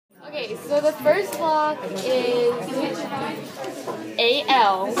Okay, so the first block is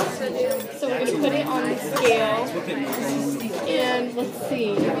AL. So we're going to put it on the scale. And let's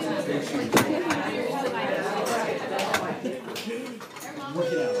see.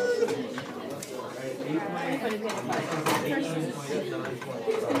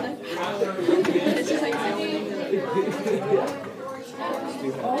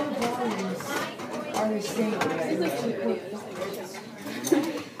 All the volumes are the same.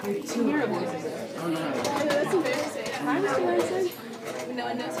 That's embarrassing. How much do I say? No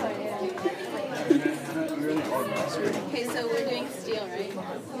one knows how I am. Okay, so we're doing steel, right?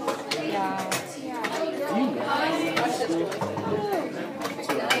 Yeah. Watch this boy.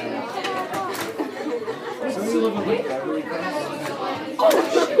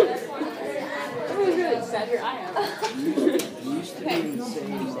 Everyone's really excited. Here I am. Okay.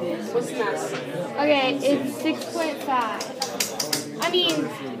 What's the mass? Okay, it's 6.5. I mean,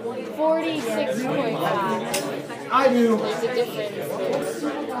 46.5. I do. There's a difference there.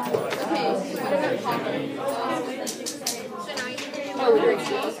 Okay, what about copper? Oh, we're doing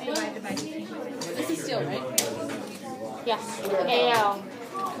steel? This is steel, right? Yeah, AL.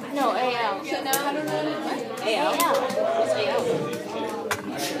 No, AL. So now how do we what? AL. What's AL?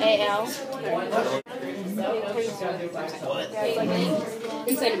 AL.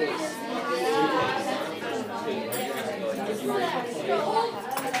 In centimeters.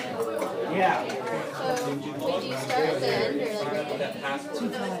 Yeah. So, wait, do you start at the end or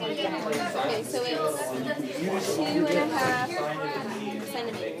like right there? Okay, so it's 2.5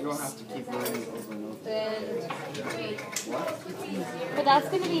 centimeters. You don't have to keep running over and over. Then, But that's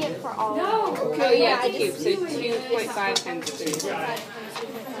going to be it for all. oh yeah, it's a cube. So 2.5 times 3.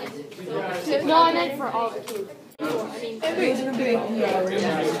 No, I meant for all the cubes. I mean,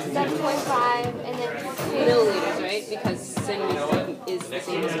 7.5 and then Milliliters, right? Because centimeters is the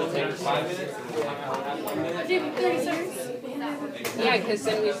same as milliliters. Yeah, because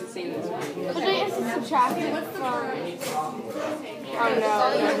centimeters is the same as milliliters. But they have to subtract it from. Oh no,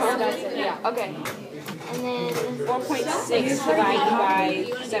 that's it. Yeah, okay. And then 4.6 divided by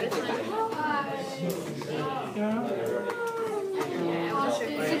 7.5.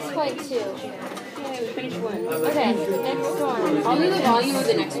 6.2. Okay, we finished one. Okay, next one. I'll do the volume of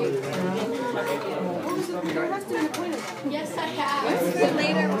the next one. Yes, I have.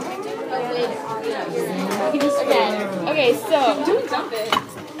 Later. Okay, so Don't dump it.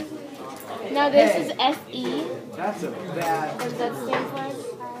 now this is FE. That's a bad. What does that stand for?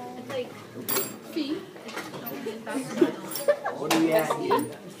 It's like Fee. What do we ask?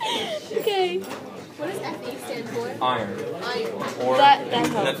 Okay. what does FE stand for? Iron. Iron. Or That helps.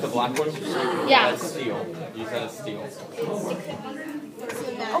 that's the black one? Yeah. That's steel. Use that as steel.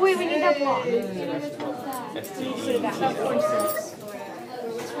 Oh wait, we need that block. ST.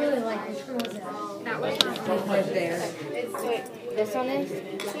 It's really like which one was that? That was Right there. Wait, this one is?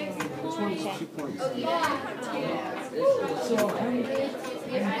 Okay. So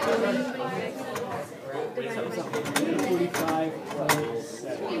 145 plus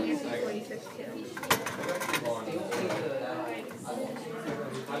 7.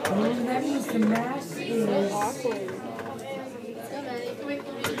 And that means the mass is Awkward.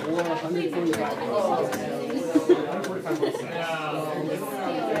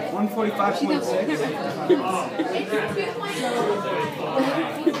 145.6.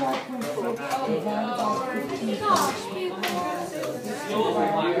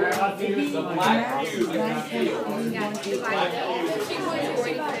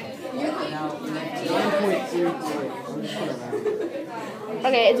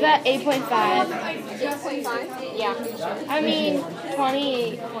 Okay, it's about 8.5. 8.5? Yeah. I mean,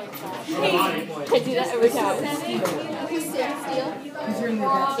 28.5. I do that every time. Steel?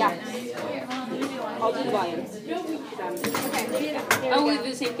 Yeah. I'll do the volume. Oh, we do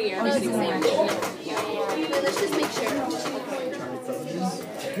the same thing here. No, it's the same thing. Yeah. Wait, let's just make sure.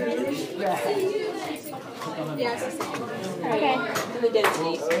 Yeah, it's the same. Okay. And the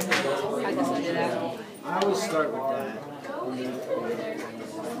density. I guess I did that. I always start with that.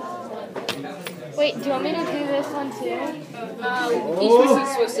 Wait, do you want me to do this one too? Each person's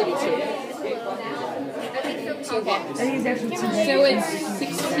supposed to do 2. Okay. I think it's actually 2. So it's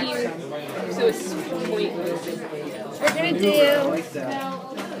 16. So it's 0.06. We're gonna do.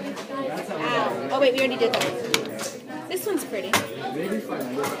 Oh wait, we already did that. This one's pretty.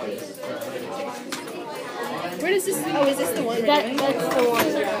 Where does this? Oh, is this the one? That's the one.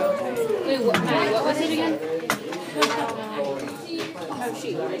 Wait, what was it again? Oh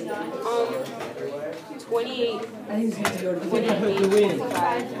shoot. 28. I think it's going to go to the win.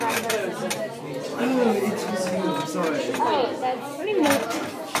 28.5. It's just you. Sorry. Oh, that's pretty much.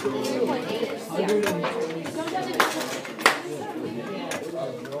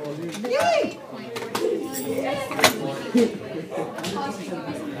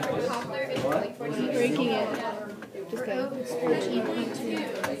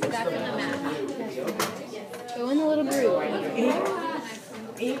 So that's in the math. Go in the little brew.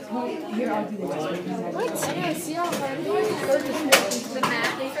 8 point. Here, I'll do the test. What? The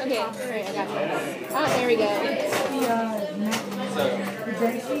math. Okay, alright, I got it. Oh, there we go. The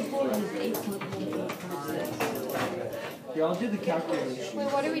density force is 8.18. Here, I'll do the calculation. Wait,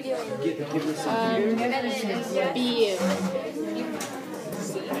 what are we doing? Give us some BU.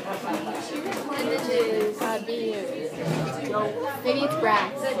 BU. Maybe it's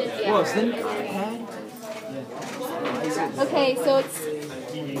brass. Well, then Okay, so it's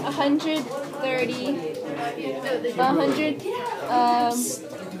 130,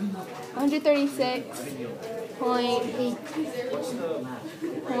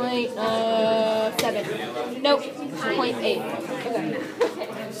 136.7. Nope, 0.8. Okay.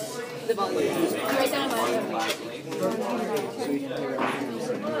 The volume. You write down my.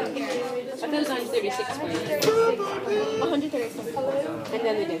 I thought it was 136. 136. And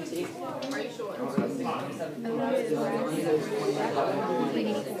then the density.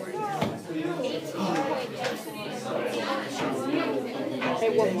 Okay,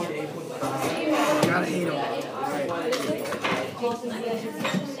 one more. gotta hate them.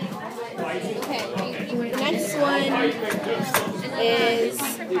 Okay, the next one is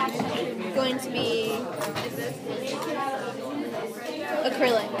going to be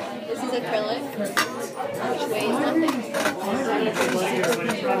acrylic. This is acrylic, which weighs nothing.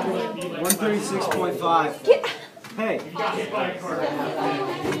 136.5. Hey.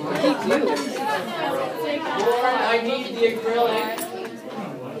 I need the acrylic.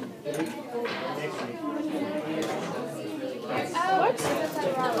 What?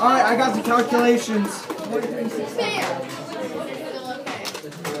 Alright, I got the calculations.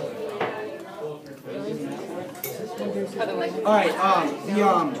 Alright, the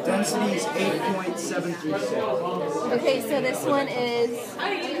density is 8.736. Okay, so this one is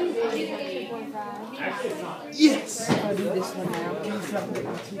Yes! I'll do this one now.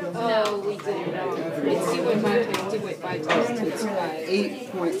 Oh, we did it wrong. It's 2.5 times 2.5 times 2.5.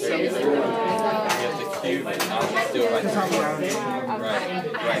 8.7. You have to cube it, not just do it right there.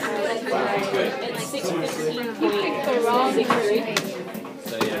 Right. Good. It's 615. the wrong. So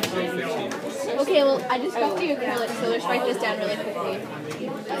yeah, 215.6. Okay, well, I just got the acrylic, so let's write this down really quickly.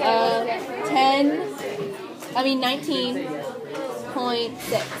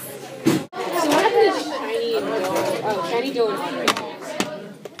 19.6. So what happened to shiny dough? Oh, shiny dough and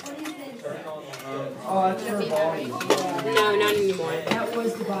Oh, that's for volume. no, not anymore. That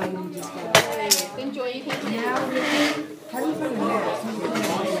was the volume we just got. Enjoy, you can Now, how do you find the math?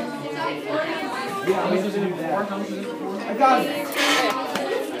 Yeah, I'm just gonna do that. I got it.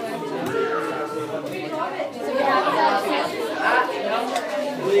 So we have that.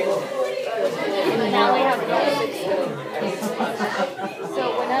 Now we have that. So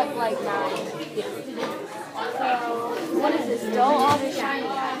it went up like 9. So what is this? Dull auto shiny.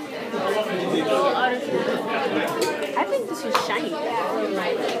 I think this was shiny.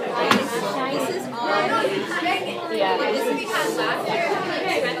 This is on. Yeah.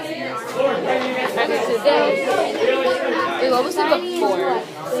 Wait, what was it before?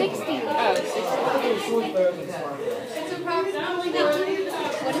 60. Oh, 60.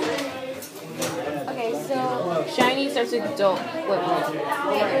 Okay, so Shiny starts with dull. What?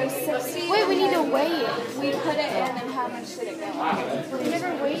 wait, we need to weigh it. We put it in, and how much did it go? We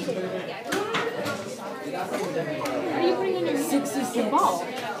never weighed it. What are you putting in your 60 ball?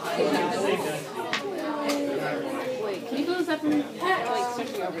 Wait, can you pull this up and like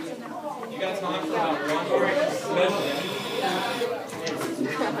switching over here? You got time for about one more special.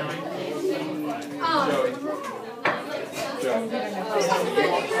 Joey.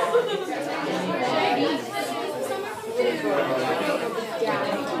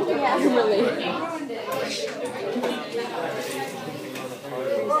 Yeah, Really?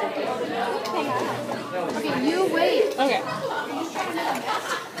 Okay, you wait. Okay.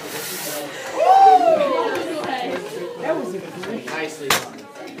 That was a great. Nicely done.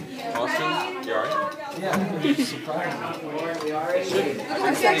 Austin, you alright? Yeah. Surprised.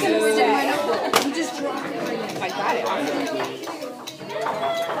 I'm second to stick my notebook. You just dropped it. I got it.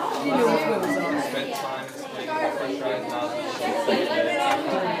 Spent time explaining pressurized nozzles.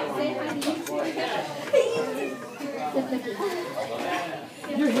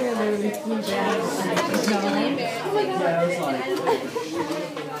 Your hair literally flew down. Yeah, I was like,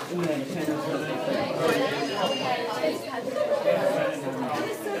 and then 10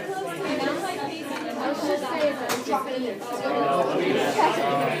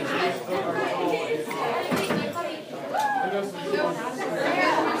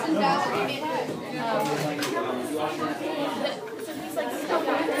 Like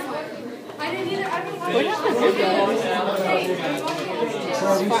What happened to you? So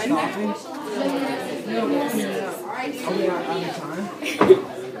are we Fine. stopping? Are we out of time?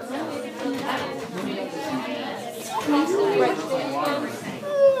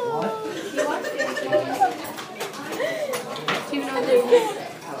 Do you know their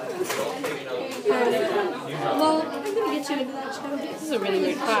well, I'm gonna get you into that show. This is a really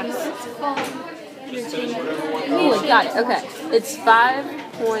weird class. It's called Entertainment. Oh, got it. Okay. It's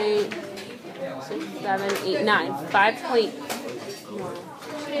 5.6789. 5.4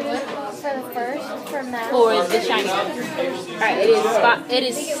 For the first, for math. is the shiny. Alright, it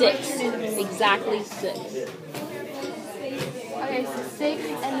is 6. Exactly 6. Okay, so 6,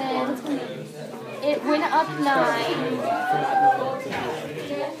 and then it went up 9.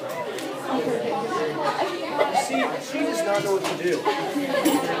 She does not know what to do.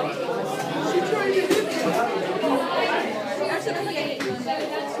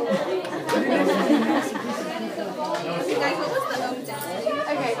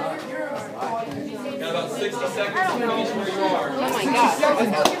 Okay. Got about 60 seconds to finish where you are. Oh my god.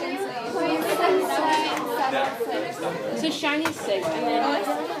 7, 6. So shiny is 6, and then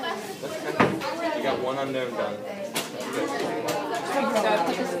You got one unknown done.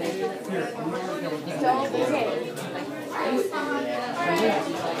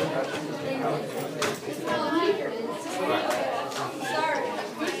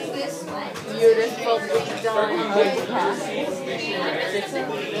 beautiful done.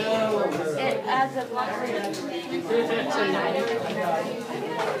 It adds up lots of So 9.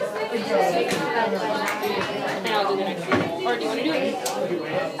 And I'll do the next one. Or do you want to do it?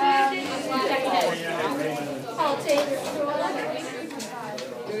 I'll take.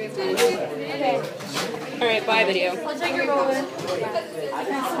 Okay. Alright, bye video. I'll take your roller.